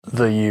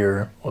The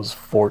year was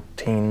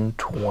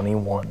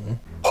 1421.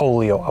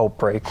 Polio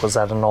outbreak was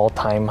at an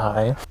all-time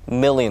high.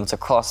 Millions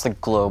across the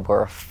globe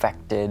were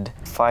affected.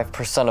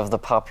 5% of the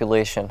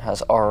population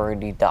has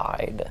already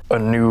died. A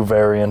new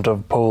variant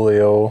of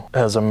polio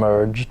has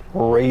emerged,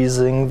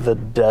 raising the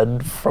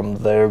dead from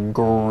their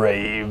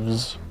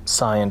graves.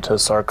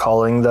 Scientists are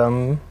calling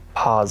them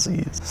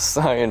posies.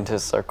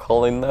 Scientists are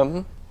calling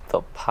them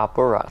the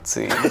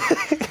paparazzi.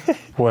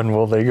 When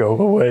will they go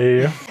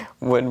away?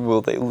 When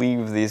will they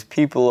leave these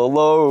people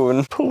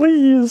alone?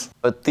 Please.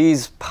 But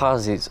these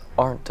posies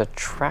aren't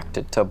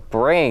attracted to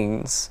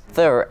brains.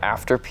 They're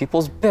after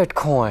people's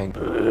Bitcoin.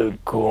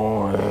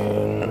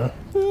 Bitcoin.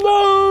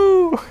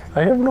 No!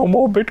 I have no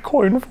more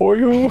Bitcoin for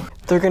you.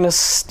 They're gonna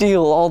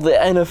steal all the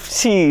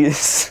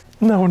NFTs.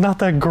 No, not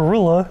that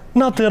gorilla.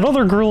 Not that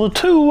other gorilla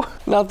too.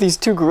 Not these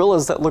two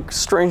gorillas that look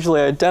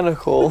strangely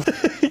identical.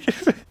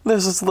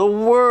 This is the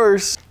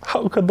worst.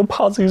 How could the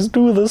posies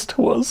do this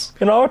to us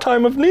in our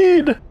time of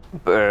need?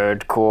 Bitcoin.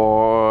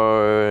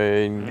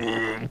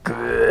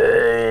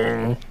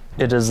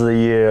 It is the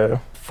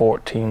year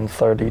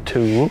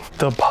 1432.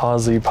 The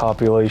posse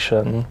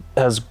population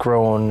has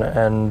grown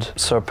and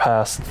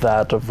surpassed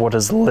that of what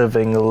is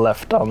living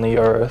left on the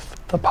earth.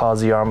 The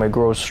posse army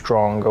grows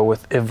stronger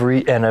with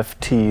every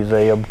NFT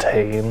they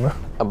obtain.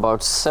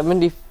 About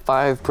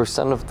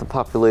 75% of the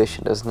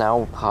population is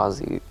now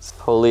posies.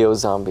 Polio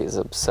zombies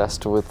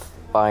obsessed with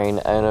buying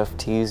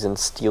NFTs and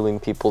stealing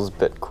people's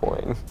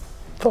Bitcoin.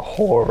 The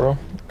horror.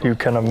 You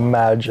can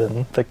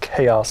imagine the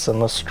chaos in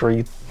the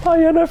street. My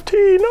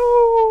NFT,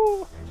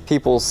 no!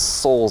 People's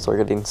souls are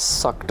getting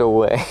sucked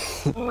away.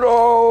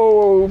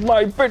 No!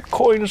 My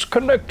Bitcoin's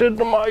connected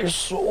to my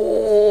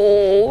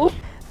soul!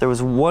 There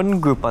was one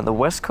group on the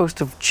west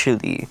coast of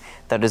Chile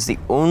that is the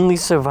only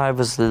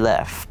survivors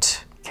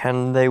left.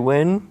 Can they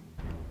win?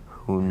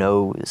 Who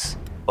knows?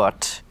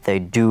 But they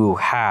do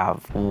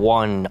have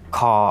one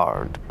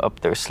card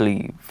up their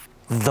sleeve.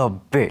 The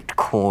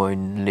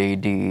Bitcoin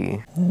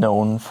Lady.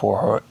 Known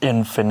for her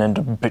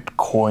infinite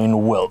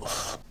Bitcoin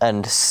wealth.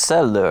 And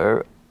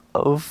seller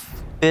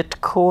of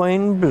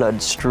Bitcoin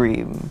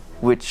Bloodstream,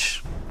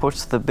 which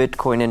puts the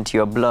Bitcoin into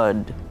your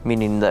blood,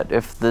 meaning that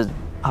if the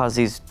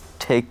posies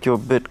take your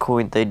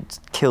Bitcoin, they'd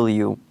kill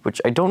you,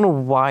 which I don't know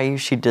why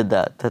she did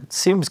that. That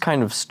seems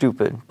kind of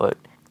stupid, but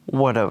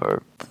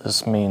whatever.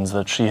 This means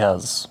that she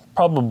has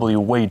probably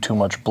way too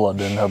much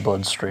blood in her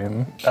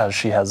bloodstream, as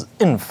she has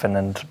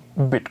infinite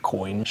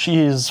Bitcoin. She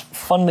is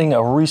funding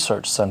a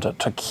research center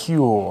to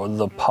cure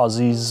the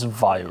Posies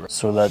virus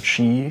so that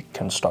she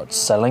can start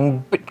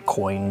selling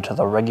Bitcoin to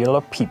the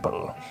regular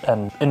people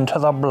and into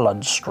the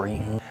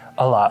bloodstream.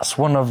 Alas,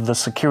 one of the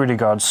security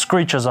guards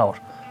screeches out,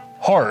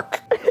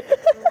 "Hark!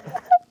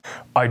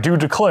 I do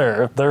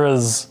declare there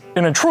is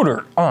an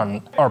intruder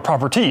on our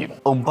property."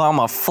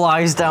 Obama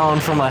flies down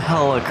from a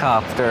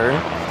helicopter,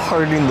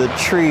 parting the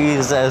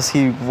trees as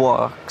he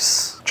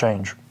walks.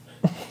 Change.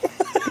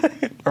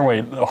 Or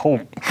wait,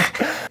 hope.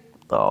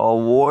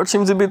 What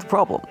seems to be the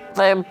problem?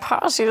 The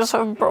posies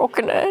have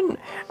broken in,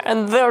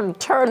 and they're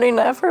turning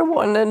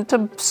everyone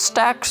into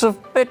stacks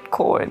of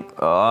Bitcoin.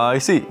 I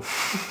see.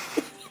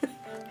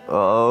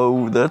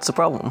 Oh, that's a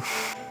problem.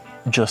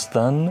 Just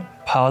then,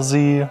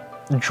 Posse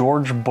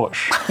George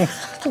Bush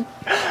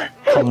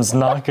comes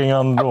knocking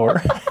on the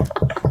door.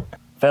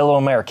 Fellow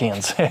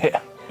Americans,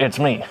 it's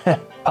me,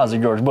 Posse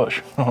George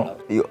Bush.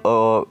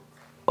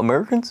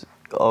 Americans?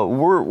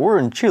 We're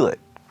in Chile.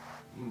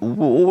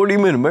 What do you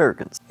mean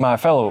Americans? My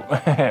fellow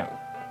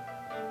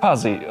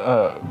Posse.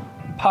 That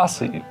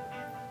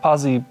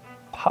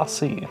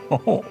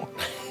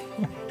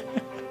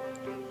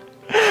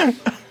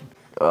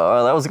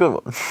was a good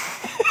one.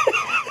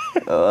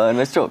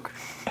 Nice joke.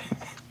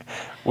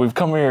 We've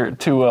come here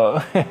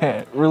to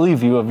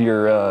relieve you of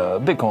your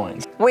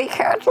Bitcoins. We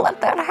can't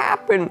let that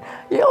happen.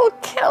 You'll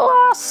kill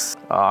us.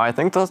 I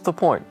think that's the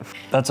point.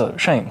 That's a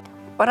shame.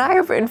 But I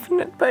have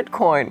infinite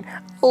Bitcoin.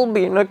 I'll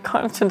be in a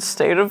constant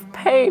state of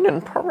pain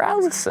and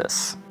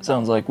paralysis.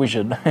 Sounds like we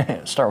should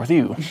start with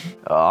you.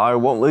 I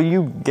won't let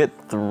you get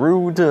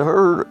through to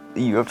her.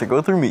 You have to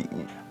go through me.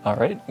 All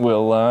right,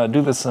 we'll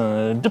do this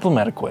a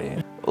diplomatic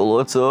way.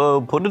 Let's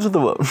put it to the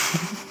vote.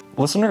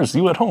 Listeners,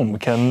 you at home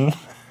can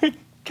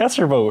cast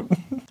your vote.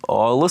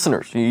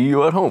 Listeners,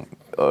 you at home,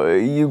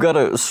 you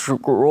gotta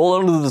scroll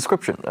under the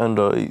description and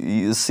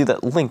you see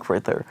that link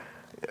right there.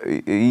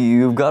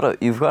 You've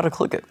gotta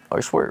click it.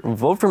 I swear.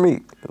 Vote for me.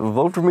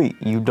 Vote for me.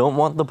 You don't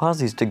want the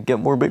posies to get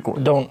more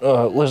Bitcoin. Don't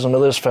listen to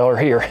this feller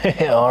here.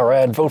 All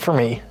right, vote for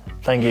me.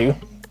 Thank you.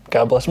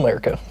 God bless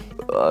America.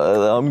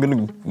 I'm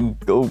gonna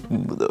go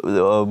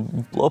blow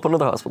up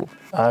another hospital.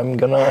 I'm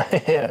gonna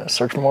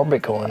search for more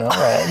Bitcoin. All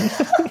right.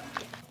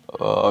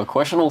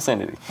 Questionable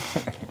sanity.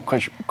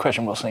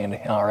 Questionable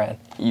sanity. All right.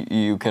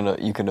 You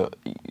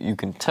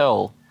can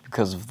tell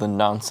because of the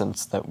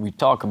nonsense that we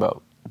talk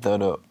about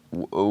that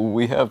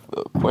we have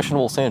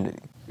questionable sanity.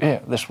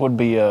 Yeah, this would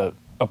be a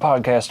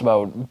podcast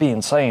about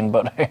being sane,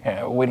 but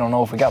we don't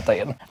know if we got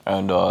that.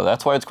 And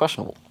that's why it's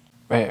questionable.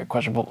 Hey,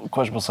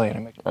 questionable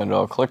saying.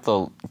 And click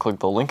the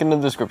link in the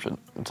description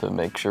to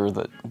make sure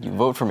that you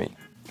vote for me.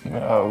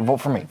 Vote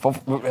for me. Vote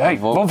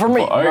for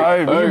me.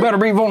 Hey. You better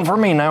be voting for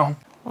me now.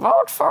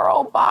 Vote for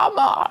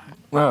Obama.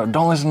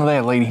 Don't listen to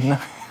that lady.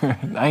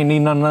 I ain't need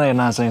none of that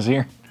nonsense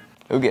here.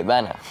 Okay,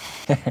 bye now.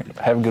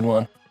 Have a good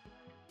one.